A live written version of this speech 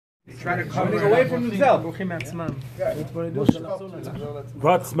trying to come away from themselves.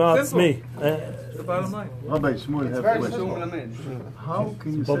 What's smarts me? The bottom line. Rabbi Shmuel have question. How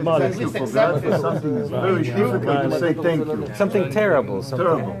can you say thank you for God for something that's very difficult to say thank you? Something terrible.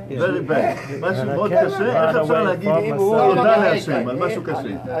 Terrible, very bad. משהו מאוד קשה, איך אפשר להגיד תודה להשם על משהו קשה?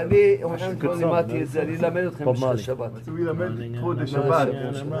 אני לימדתי את זה, אני אלמד אתכם בשביל שבת. הוא ילמד כבוד השבת.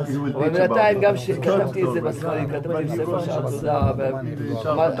 אבל בינתיים גם שכתבתי את זה בספרים, כתבתי בספר שעה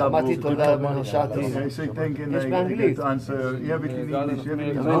תודה, אמרתי תודה, הרשעתי. יש באנגלית.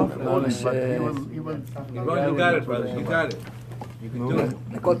 You got it, brother. You got it. You can do it.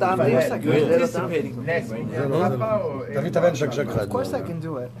 לכל טעם ועסק. Of course I can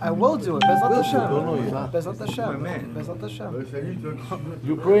do it. I will do it. Bezrat Hashem. Bezrat Hashem. Bezrat Hashem.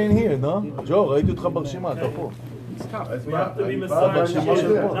 You pray in here, no? ג'ו, ראיתי אותך ברשימה, אתה פה. אנחנו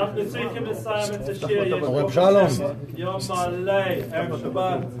צריכים לסיים את השיר. רב שלום. יום מלא, ערב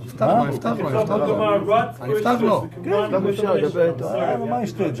שבת. הבטחנו. הבטחנו. מה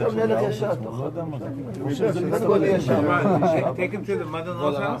יש את זה? עכשיו נלך ישר, תוכל. Take him to the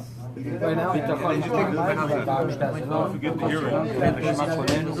mother-in-law's house. Right now?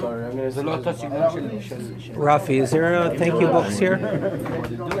 Rafi, is there thank you books here?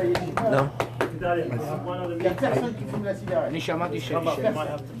 No. אני שמעתי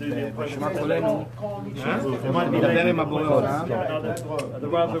בשמה כולנו מדבר עם הבורא עולם.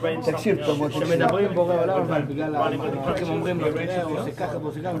 תקשיב, שמדברים עם בורא עולם, אבל בגלל הם אומרים לו, תראה, הוא עושה ככה,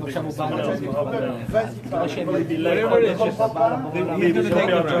 ועכשיו הוא בא לצאת.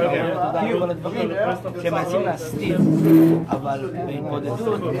 שהם מנסים להסתיר, אבל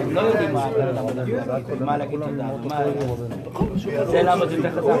בהתמודדות הם לא יודעים מה להגיד תודה. זה למה זה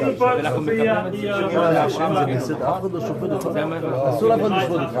יותר חזק, ואנחנו מקבלים את זה. אסור לעבוד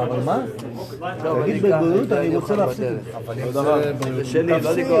בשבוד איתך, אבל מה? תגיד בגלות, אני רוצה להפסיק. זה שלי,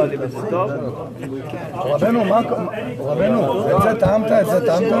 לא לגוע לי, וזה טוב. רבנו, את זה טעמת? את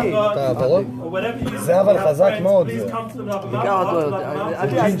העברות? זה אבל חזק מאוד. בעיקר אותו,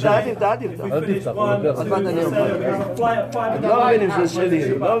 דעתי אותה. עוד מעט אני אומר. לא מבינים שזה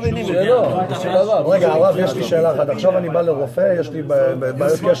שלי, לא מבינים את זה. רגע, הרב, יש לי שאלה אחת. עכשיו אני בא לרופא, יש לי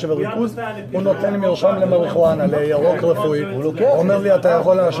בעיות קשב וריכוז, הוא נותן לי מרשם למריחואנה, לירוק רפואי. הוא אומר לי, אתה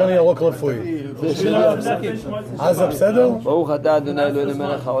יכול לעשן ירוק רפואי. אז זה בסדר? ברוך אתה אדוני אלוהינו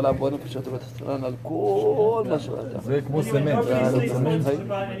מלך העולם, בוא נפשוט ובתחתונן על כל מה שאתה. זה כמו סמנט.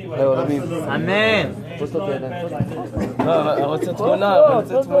 אמן. רוצה תמונה,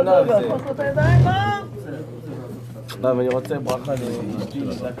 לא, אבל אני רוצה ברכה לאשתי,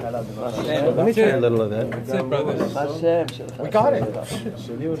 לקהלה. Let me try a little of that. That's it, brother. השם שלך. We got it.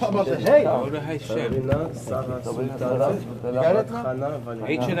 Hey. Hashem.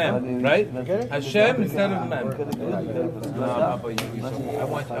 H&M, right? Hashem instead of man.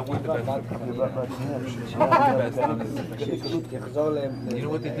 I want the best. You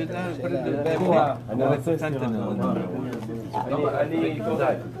know what they did now? Put it in the bed.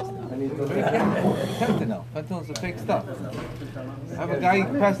 Fentanyl. Fentanyl is a fake stuff. I have a guy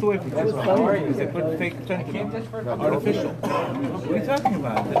who passed away from this because they put fake fentanyl, artificial. What are you talking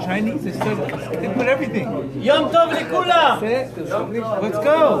about? The Chinese, they put everything. Yom Tov Likula! Let's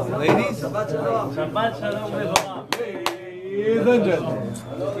go, ladies. Shabbat Shalom Levorah. Ladies and gentlemen.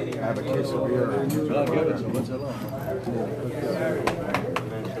 I have a case of beer.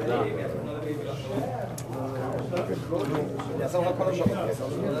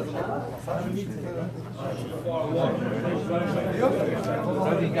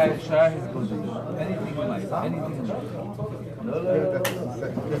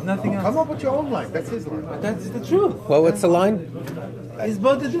 There's nothing else. Come up with your own line. That's his line. But that's the truth. Well, what's the line? There's no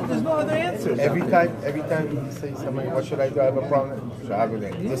other answers. Every time you say something, what should I do? I have a problem.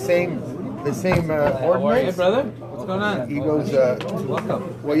 The same ordinance. Hey, brother. What's going on? He goes, welcome.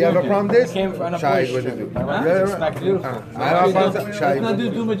 well, you have a problem with this? Came from Shai, bush. what to do? I don't Shai, Let's not do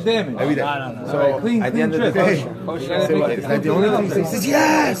too much damage. every day. No. So Clean at the end of the trip. day, it's like the only thing he says,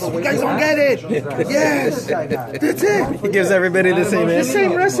 yes, you guys don't get it. Yes, that's it. He gives everybody the same The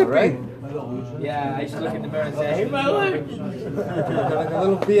same recipe. Right? Yeah, I used to look in the mirror and say, hey, brother! Like a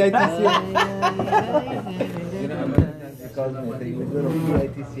little BITC.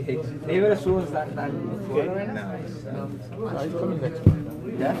 Even as soon as that Nice. he's coming next week.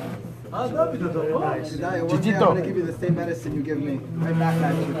 Yeah? One day I'm going to give you the same medicine you give me. Right back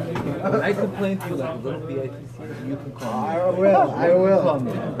at you. When I complain to you like a little BITC, you can call me. I will. Call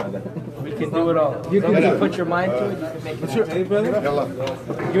me, brother. You can do it all. You can put your mind to it. You can make it happen. Hey, brother?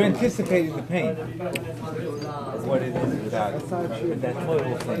 You're anticipating the pain of what it is without it. But that whole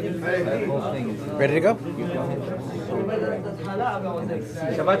thing is... Ready to go?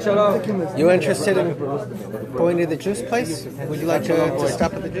 Shabbat shalom. You interested in going to the juice place? Would you like to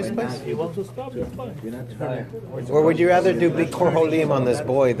stop at the juice place? Or would you rather do Bikur Holim on this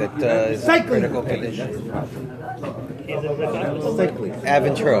boy that is in critical condition?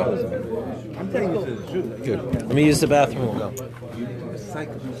 Aventura. I'm telling you the truth. Good. Let me use the bathroom. We'll go.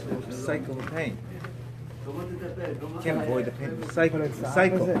 Cycle of pain. You can't avoid the pain. Cycle.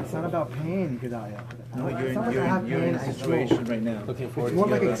 It's not about pain, Gedaliah. No, you're in a situation right now. Looking forward You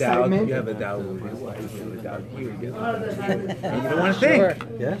want like You excitement? have a doubt with your wife. You have a doubt here. You don't want to think.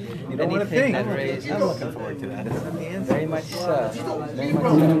 Yeah? You don't want to think. That raised I'm looking forward to that. That's not the answer. very much so. Very much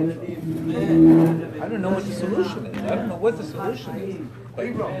I don't know what the solution is. I don't know what the solution is. But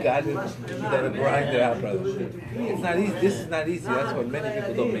you gotta grind it out, brother. It's not easy. This is not easy. That's why many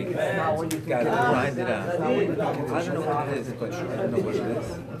people don't make it. You gotta grind it out. I don't know what it is, but I don't know what it is.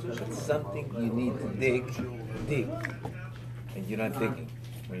 It's something you need to dig. And you're not digging.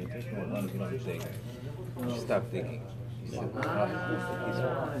 When you're taking more money, you don't dig. You stop digging. You sit it's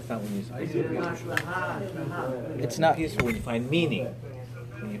not when you're supposed to be peaceful. It's not peaceful when you find meaning.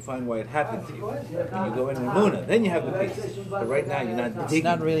 When you find why it happened to you. When you go in Ramuna, then you have the peace. But right now, you're not digging. It's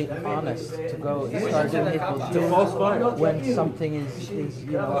not really honest to go start doing false fire. when something is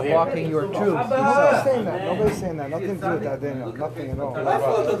walking your truth. Nobody's saying that. Nobody's saying that. Nothing to do with that, Daniel. Nothing at all.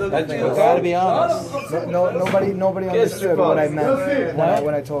 You gotta be honest. Nobody understood what I meant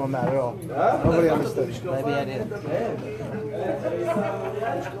when I told him that at all. Nobody understood. Maybe I didn't.